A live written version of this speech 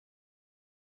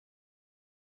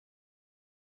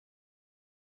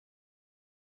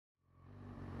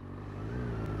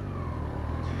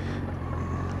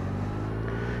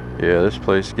Yeah, this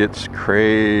place gets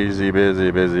crazy busy,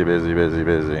 busy, busy, busy,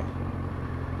 busy.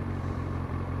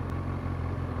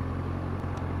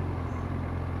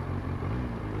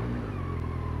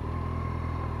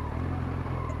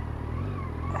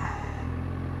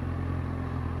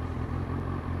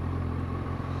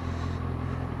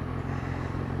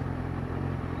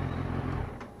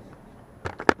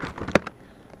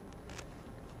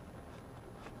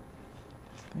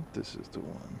 I think this is the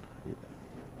one. Yeah.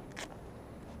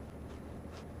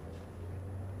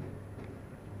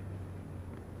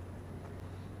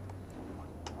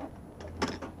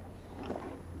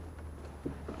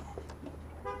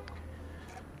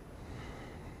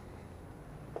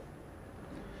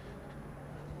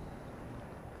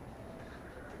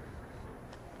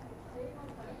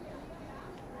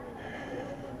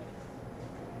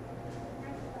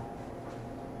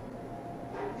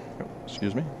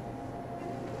 Excuse me.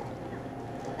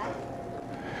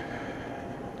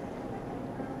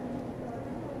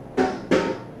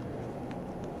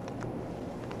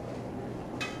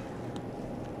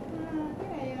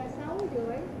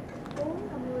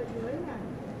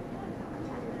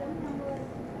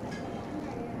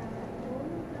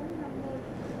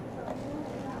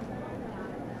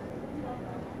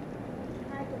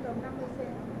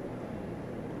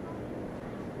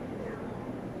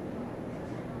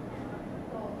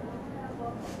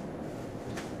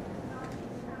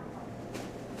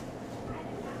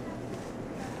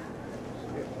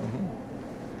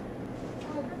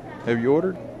 Have you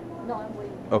ordered? No, I'm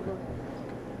waiting. Okay.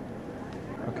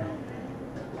 Okay.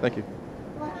 Thank you.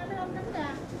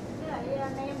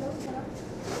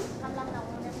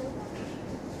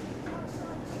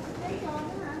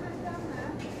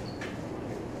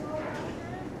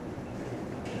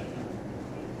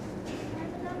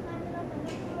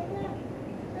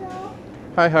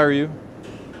 Hi, how are you?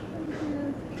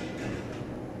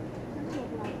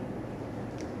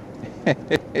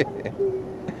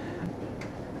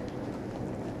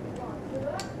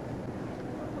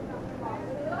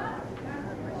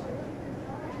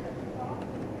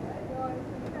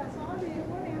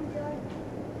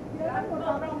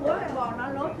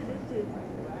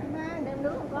 Đem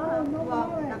nước không có không?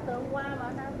 Vâng, đặt từ hôm qua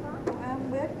mà đang có. Em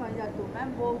không biết mà giờ tụi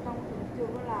em vô trong cũng chưa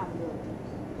có làm được.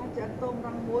 Hai chị ăn tôm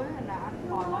rang muối hay là ăn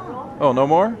bò lá lốt? Oh, no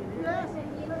more?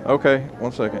 Okay,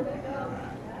 one second.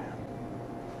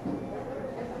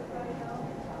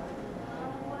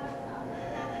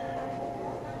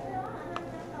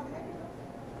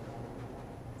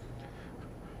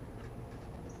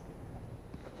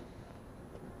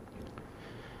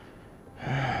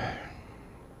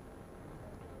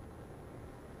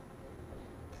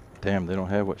 Damn, they don't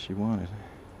have what she wanted.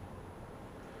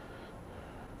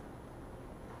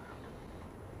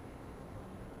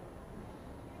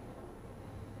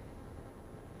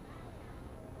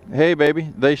 Hey,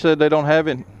 baby, they said they don't have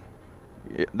any.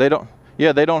 They don't.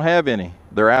 Yeah, they don't have any.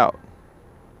 They're out.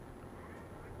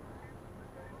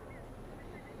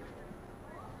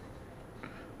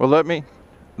 Well, let me.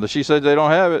 She said they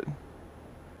don't have it.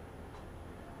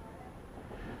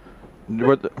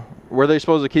 Were they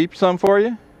supposed to keep some for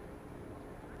you?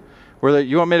 Were they?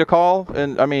 You want me to call?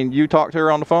 And I mean, you talked to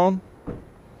her on the phone?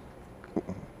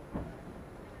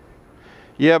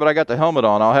 Yeah, but I got the helmet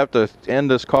on. I'll have to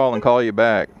end this call and call you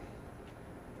back.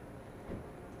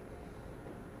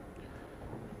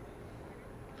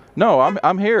 No,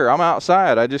 I'm here. I'm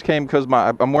outside. I just came because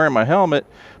I'm wearing my helmet,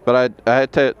 but I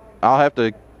had to. I'll have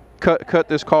to cut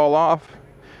this call off.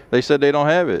 They said they don't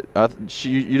have it.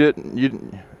 You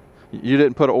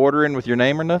didn't put an order in with your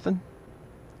name or nothing?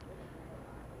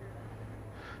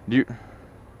 The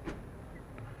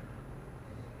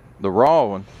raw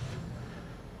one.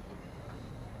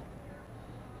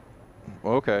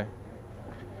 Okay.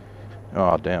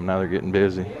 Oh, damn, now they're getting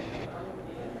busy.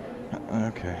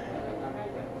 Okay.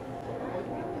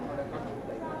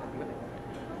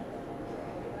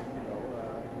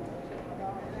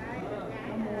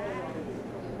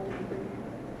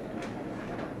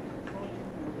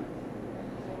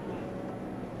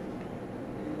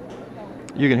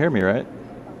 You can hear me, right?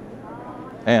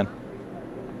 Ann.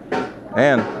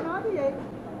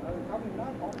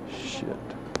 Shit.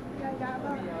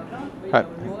 Hi.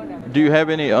 Do you have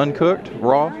any uncooked,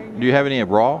 raw? Do you have any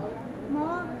raw?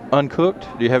 Uncooked?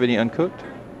 Do you have any uncooked?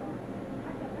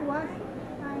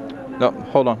 No,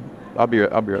 hold on. I'll be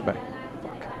right back.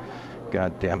 Fuck.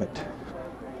 God damn it.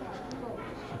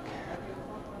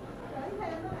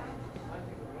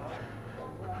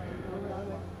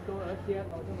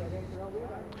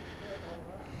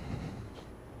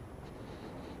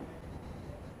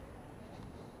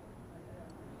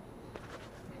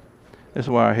 This is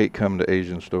why I hate coming to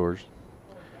Asian stores.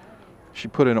 She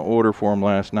put in an order for them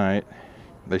last night.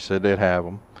 They said they'd have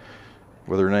them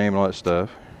with her name and all that stuff.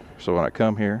 So when I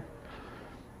come here,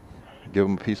 I give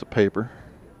them a piece of paper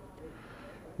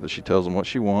that she tells them what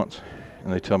she wants,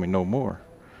 and they tell me no more.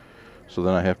 So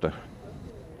then I have to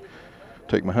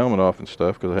take my helmet off and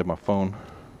stuff because I have my phone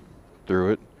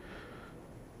through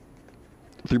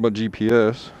my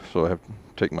GPS. So I have to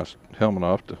take my helmet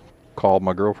off to call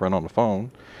my girlfriend on the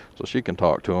phone so she can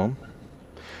talk to them.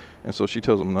 And so she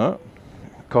tells them, no,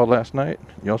 I called last night.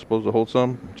 Y'all supposed to hold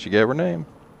some. She gave her name.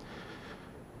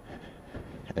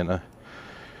 And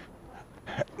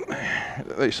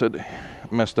they said they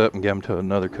messed up and gave them to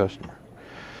another customer.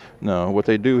 No, what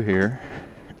they do here,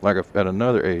 like at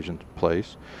another Asian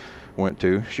place went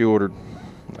to, she ordered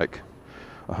like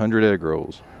 100 egg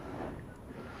rolls.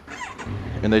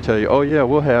 And they tell you, oh yeah,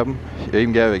 we'll have them. They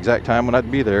even gave the exact time when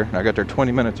I'd be there. I got there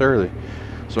 20 minutes early.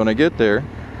 So when I get there,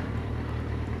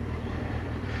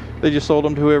 they just sold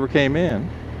them to whoever came in.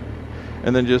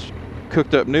 And then just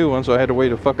cooked up new ones, so I had to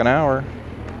wait a fucking hour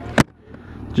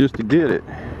just to get it.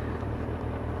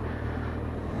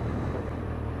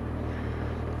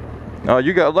 Oh,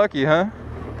 you got lucky, huh?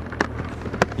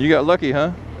 You got lucky,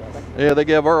 huh? Yeah, they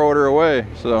gave our order away,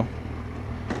 so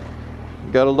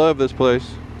gotta love this place.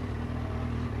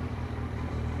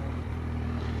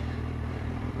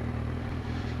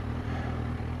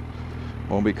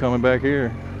 Won't be coming back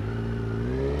here.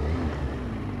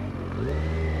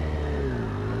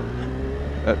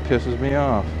 That pisses me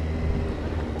off.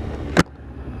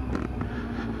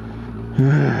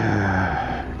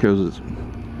 Because it's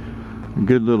a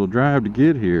good little drive to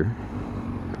get here.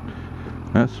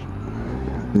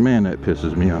 Man, that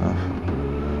pisses me off.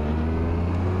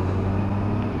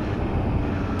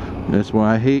 That's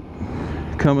why I hate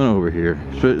coming over here.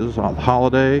 It's a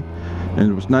holiday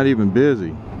and it was not even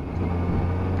busy.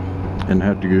 And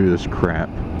have to do this crap.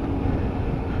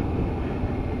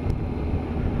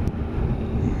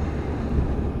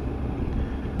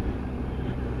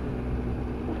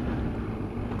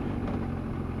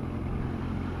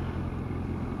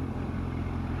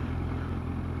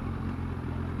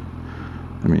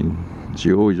 I mean,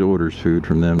 she always orders food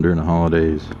from them during the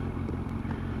holidays.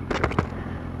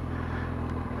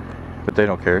 But they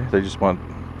don't care. They just want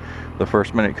the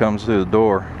first minute it comes through the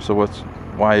door. So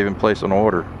why even place an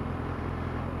order?